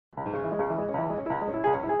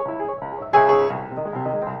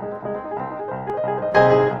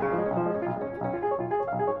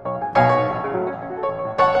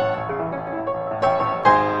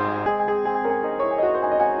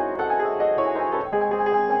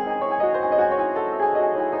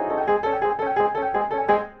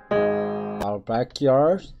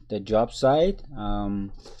Backyard, the job site.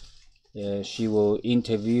 She will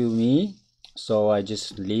interview me, so I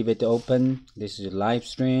just leave it open. This is a live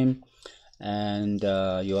stream, and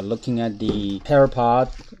you are looking at the PyraPOD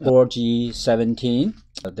 4G17,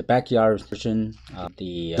 the backyard version of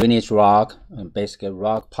the drainage rock, basically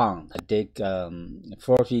rock pond. I dig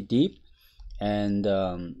 4 feet deep, and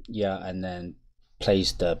yeah, and then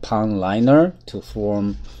place the pond liner to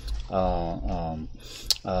form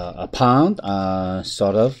a pond,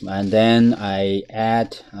 sort of, and then I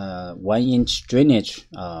add 1-inch drainage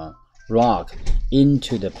rock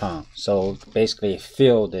into the pond. So basically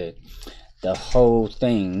fill the whole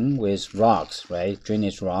thing with rocks, right?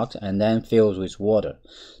 Drainage rocks, and then filled with water.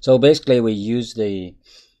 So basically we use the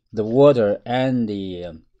water and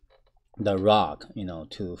the rock, you know,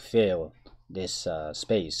 to fill this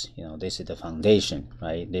space. You know, this is the foundation,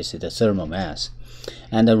 right? This is the thermal mass,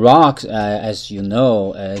 and the rocks, as you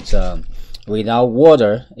know, it's without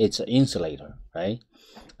water it's an insulator, right?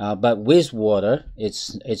 But with water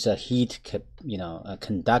it's a heat, you know, a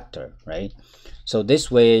conductor, right? So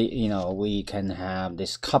this way, you know, we can have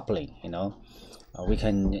this coupling, you know. We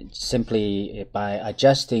can simply, by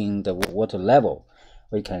adjusting the water level,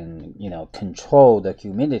 we can, you know, control the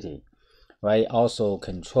humidity, right? Also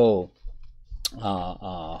control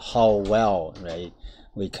how well, right,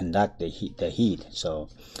 we conduct the heat. So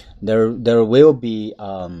there will be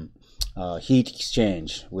heat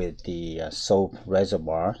exchange with the soap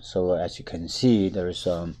reservoir. So as you can see, there's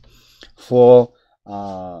 4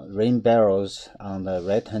 rain barrels on the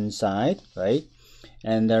right hand side, right?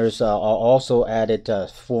 And there's also added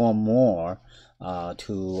 4 more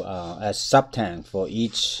to as sub tank for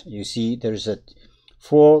each. You see there's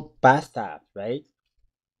 4 bathtub, right?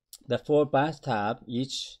 The 4 bathtub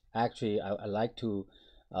each, actually I like to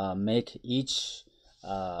make each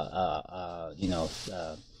you know,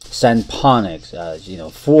 sandponics, you know,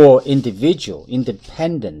 4 individual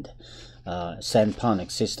independent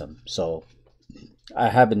sandponic system. So I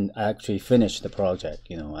haven't actually finished the project.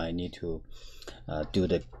 You know, I need to do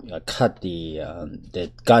the cut the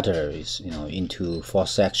gutters, you know, into 4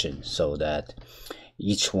 sections, so that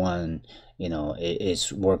each one, you know,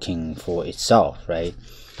 is working for itself, right?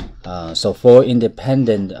 So 4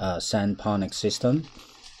 independent sandponic system.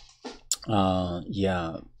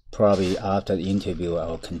 Yeah, probably after the interview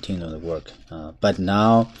I'll continue the work, but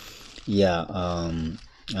now, yeah,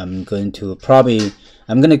 I'm going to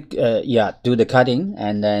yeah, do the cutting,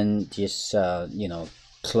 and then just you know,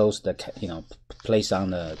 close the, you know, place on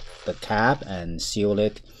the cap and seal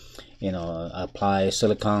it, you know, apply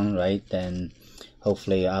silicone, right? Then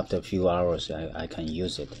hopefully after a few hours I can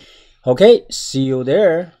use it. Okay, see you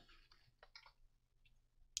there.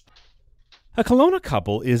 A Kelowna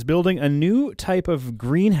couple is building a new type of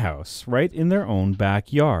greenhouse right in their own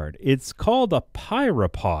backyard. It's called a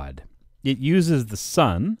PyraPOD. It uses the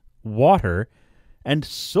sun, water, and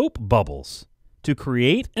soap bubbles to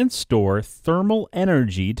create and store thermal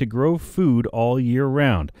energy to grow food all year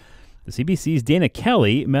round. The CBC's Dana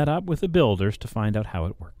Kelly met up with the builders to find out how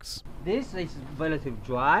it works. This is relatively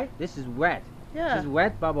dry. This is wet. Yeah. This is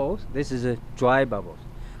wet bubbles. This is a dry bubbles.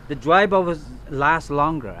 The dry bubbles last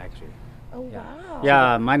longer, actually. Oh, wow.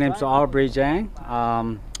 Yeah, my name's Aubrey Zhang.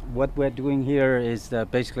 What we're doing here is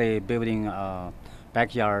basically building a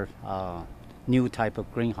backyard new type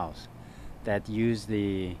of greenhouse that use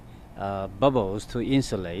the bubbles to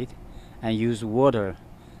insulate and use water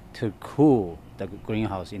to cool the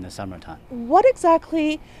greenhouse in the summertime. What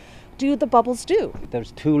exactly do the bubbles do?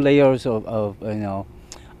 There's 2 layers of you know,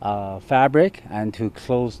 fabric, and to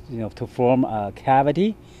close, you know, to form a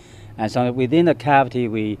cavity. And so within the cavity,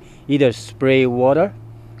 we either spray water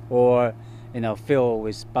or, you know, fill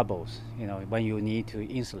with bubbles, you know, when you need to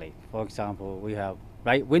insulate. For example, we have,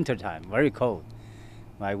 right, winter time, very cold,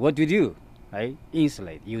 right? What do? Right?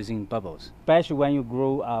 Insulate using bubbles. Especially when you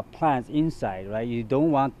grow plants inside, right? You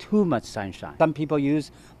don't want too much sunshine. Some people use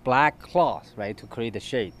black cloth, right, to create the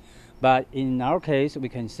shade. But in our case, we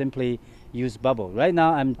can simply use bubble. Right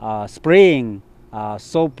now, I'm spraying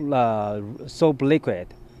soap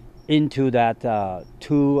liquid into that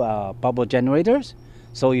 2 bubble generators.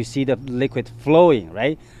 So you see the liquid flowing,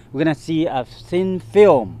 right? We're gonna see a thin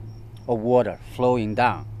film of water flowing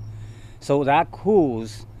down. So that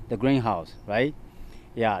cools the greenhouse, right?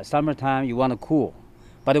 Yeah, summertime you want to cool,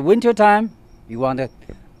 but the winter time you want to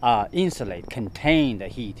insulate, contain the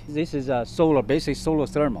heat. This is a basically solar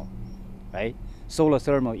thermal, right? Solar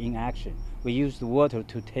thermal in action. We use the water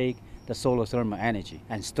to take the solar thermal energy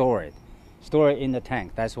and store it in the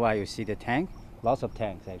tank. That's why you see the tank, lots of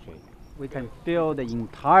tanks actually. We can fill the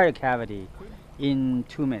entire cavity in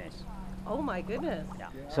 2 minutes. Oh my goodness. Yeah.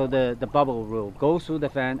 So the bubble will go through the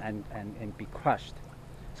fan and be crushed.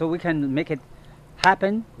 So we can make it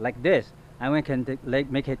happen like this, and we can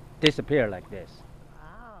make it disappear like this.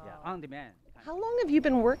 Wow. Yeah, on demand. How long have you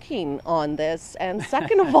been working on this? And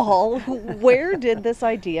second of all, where did this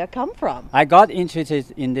idea come from? I got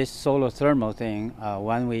interested in this solar thermal thing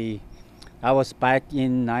when I was back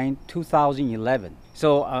in 2011.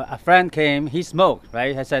 So a friend came, he smoked,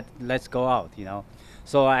 right? I said, let's go out, you know.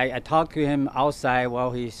 So I talked to him outside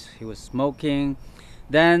while he was smoking.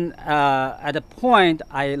 Then at a point,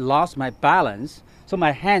 I lost my balance. So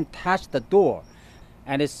my hand touched the door.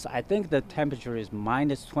 And I think the temperature is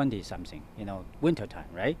minus 20 something, you know, wintertime,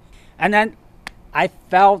 right? And then I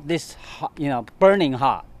felt this, burning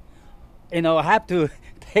hot. You know, I have to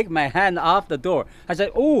take my hand off the door. I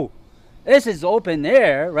said, oh, this is open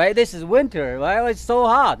air, right? This is winter, right? It's so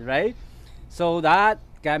hot, right? So that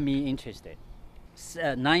got me interested.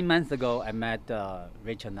 9 months ago, I met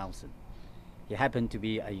Richard Nelson. He happened to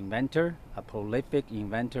be an inventor, a prolific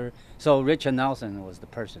inventor. So Richard Nelson was the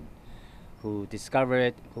person who discovered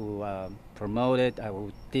it, who promoted,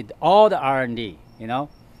 who did all the R&D, you know?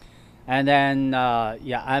 And then,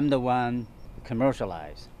 I'm the one who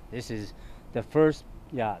commercialized. This is the first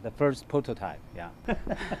prototype, yeah.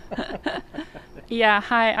 Yeah,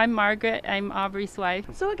 hi, I'm Margaret. I'm Aubrey's wife.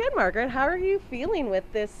 So again, Margaret, how are you feeling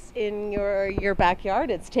with this in your backyard?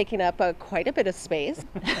 It's taking up quite a bit of space.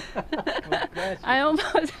 I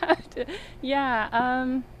almost have to,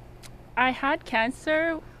 I had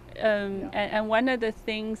cancer. And one of the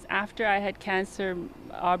things after I had cancer,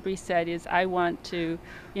 Aubrey said, is I want to,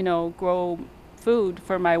 grow food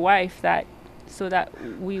for my wife so that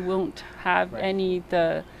we won't have any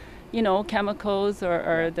the, chemicals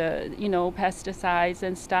or the, pesticides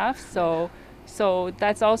and stuff. So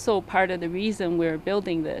that's also part of the reason we're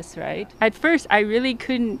building this, right? At first, I really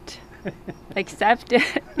couldn't accept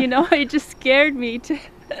it. It just scared me to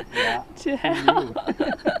hell.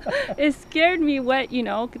 It scared me what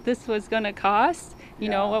this was going to cost,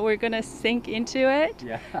 what we're going to sink into it.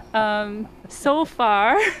 So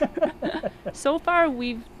far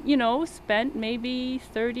we've spent maybe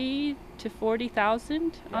 30 to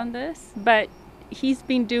 40,000 on this, but he's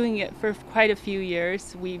been doing it for quite a few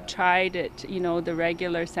years. We've tried it, the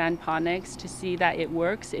regular sandponics, to see that it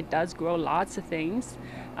works. It does grow lots of things.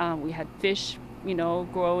 We had fish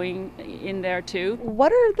growing in there too.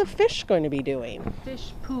 What are the fish going to be doing?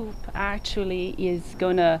 Fish poop actually is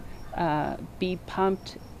going to be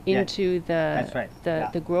pumped into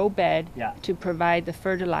the grow bed to provide the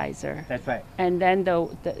fertilizer. That's right. And then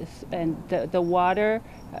the water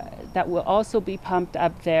that will also be pumped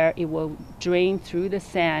up there, it will drain through the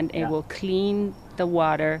sand. It will clean the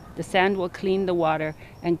water. The sand will clean the water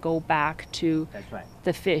and go back to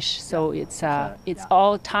the fish. So it's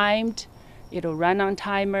all timed. It'll run on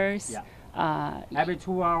timers. Every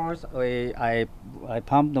 2 hours, I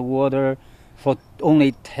pump the water for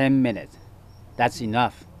only 10 minutes. That's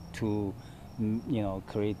enough to,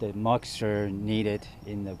 create the moisture needed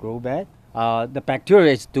in the grow bed. The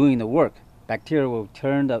bacteria is doing the work. Bacteria will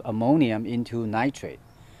turn the ammonium into nitrate.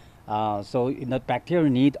 So the bacteria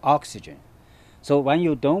need oxygen. So when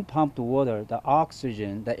you don't pump the water, the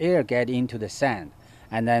oxygen, the air get into the sand,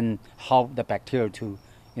 and then help the bacteria to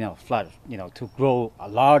flood, to grow a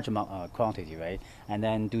large amount quantity, right? And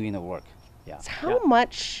then doing the work. So how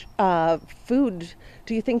much food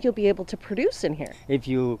do you think you'll be able to produce in here? If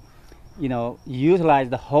you, utilize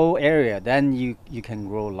the whole area, then you can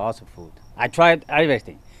grow lots of food. I tried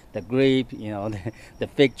everything. The grape, the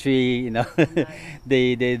fig tree,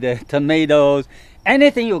 the tomatoes,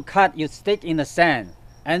 anything you cut, you stick in the sand,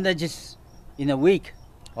 and then just in a week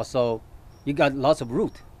or so, you got lots of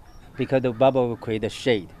root. Because the bubble will create a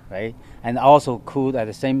shade, right? And also cool at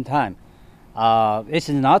the same time. This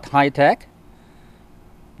is not high tech.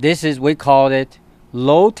 We call it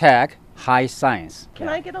low tech, high science. Can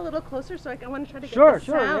I get a little closer so I want to try to get the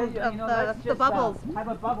sound of the bubbles? Have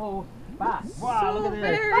a bubble bath. Wow, so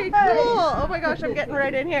very cool. Oh my gosh, I'm getting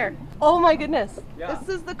right in here. Oh my goodness. This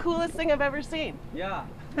is the coolest thing I've ever seen. Yeah.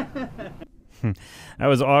 That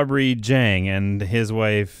was Aubrey Jang and his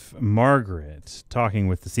wife Margaret talking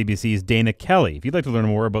with the CBC's Dana Kelly. If you'd like to learn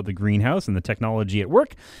more about the greenhouse and the technology at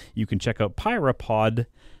work, you can check out PyraPOD.com.